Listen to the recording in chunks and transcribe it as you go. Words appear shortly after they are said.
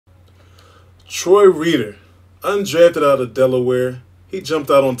Troy Reeder, undrafted out of Delaware. He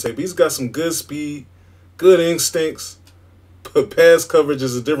jumped out on tape. He's got some good speed, good instincts, but pass coverage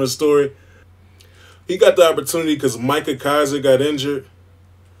is a different story. He got the opportunity because Micah Kiser got injured,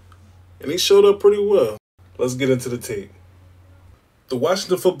 and he showed up pretty well. Let's get into the tape. The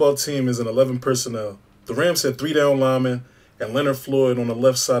Washington football team is in 11 personnel. The Rams had 3 down linemen and Leonard Floyd on the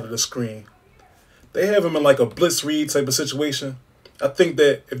left side of the screen. They have him in like a blitz read type of situation. I think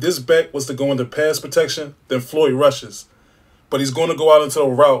that if this back was to go into pass protection, then Floyd rushes. But he's going to go out into a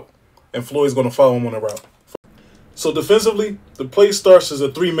route, and Floyd's going to follow him on the route. So defensively, the play starts as a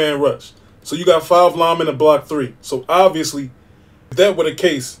 3-man rush. So you got 5 linemen to block 3. So obviously, if that were the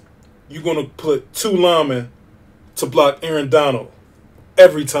case, you're going to put 2 linemen to block Aaron Donald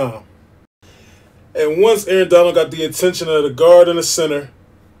every time. And once Aaron Donald got the attention of the guard in the center,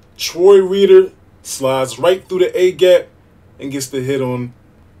 Troy Reeder slides right through the A-gap and gets the hit on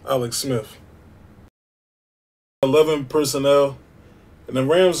Alex Smith. 11 personnel, and the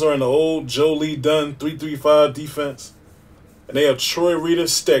Rams are in the old Joe Lee Dunn 3-3-5 defense, and they have Troy Reeder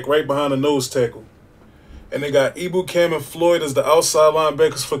stacked right behind the nose tackle. And they got Ebukam and Floyd as the outside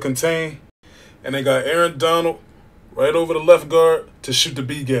linebackers for contain, and they got Aaron Donald right over the left guard to shoot the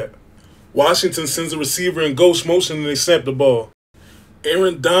B-gap. Washington sends a receiver in ghost motion and they snap the ball.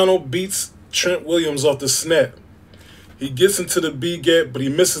 Aaron Donald beats Trent Williams off the snap. He gets into the B-gap, but he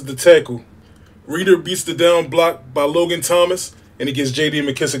misses the tackle. Reeder beats the down block by Logan Thomas, and he gets J.D.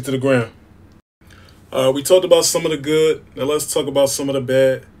 McKissic to the ground. We talked about some of the good. Now let's talk about some of the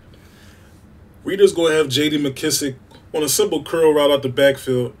bad. Reeder's going to have J.D. McKissic on a simple curl route out the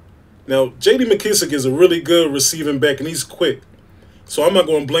backfield. Now, J.D. McKissic is a really good receiving back, and he's quick. So I'm not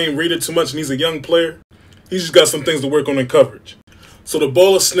going to blame Reeder too much, and he's a young player. He's just got some things to work on in coverage. So the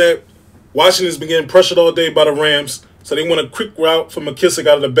ball is snapped. Washington's been getting pressured all day by the Rams, so they want a quick route for McKissic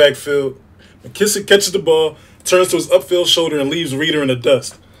out of the backfield. McKissic catches the ball, turns to his upfield shoulder, and leaves Reeder in the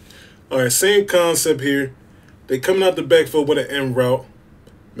dust. All right, same concept here. They coming out the backfield with an end route.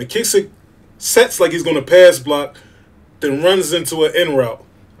 McKissic sets like he's going to pass block, then runs into an end route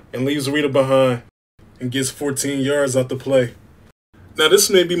and leaves Reeder behind and gets 14 yards out the play. Now, this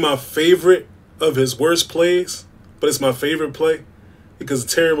may be my favorite of his worst plays, but it's my favorite play because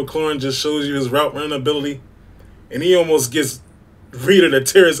Terry McLaurin just shows you his route running ability, and he almost gets Reeder to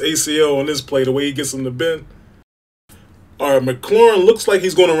tear his ACL on this play, the way he gets him to bend. All right, McLaurin looks like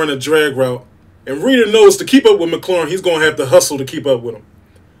he's going to run a drag route, and Reeder knows to keep up with McLaurin, he's going to have to hustle to keep up with him.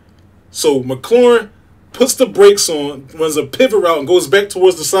 So McLaurin puts the brakes on, runs a pivot route, and goes back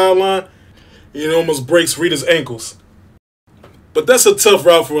towards the sideline, and it almost breaks Reeder's ankles. But that's a tough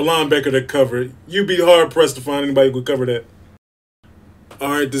route for a linebacker to cover. You'd be hard-pressed to find anybody who could cover that.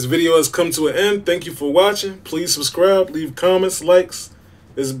 All right, this video has come to an end. Thank you for watching. Please subscribe, leave comments, likes.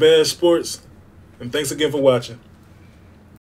 This is Bad Sports, and thanks again for watching.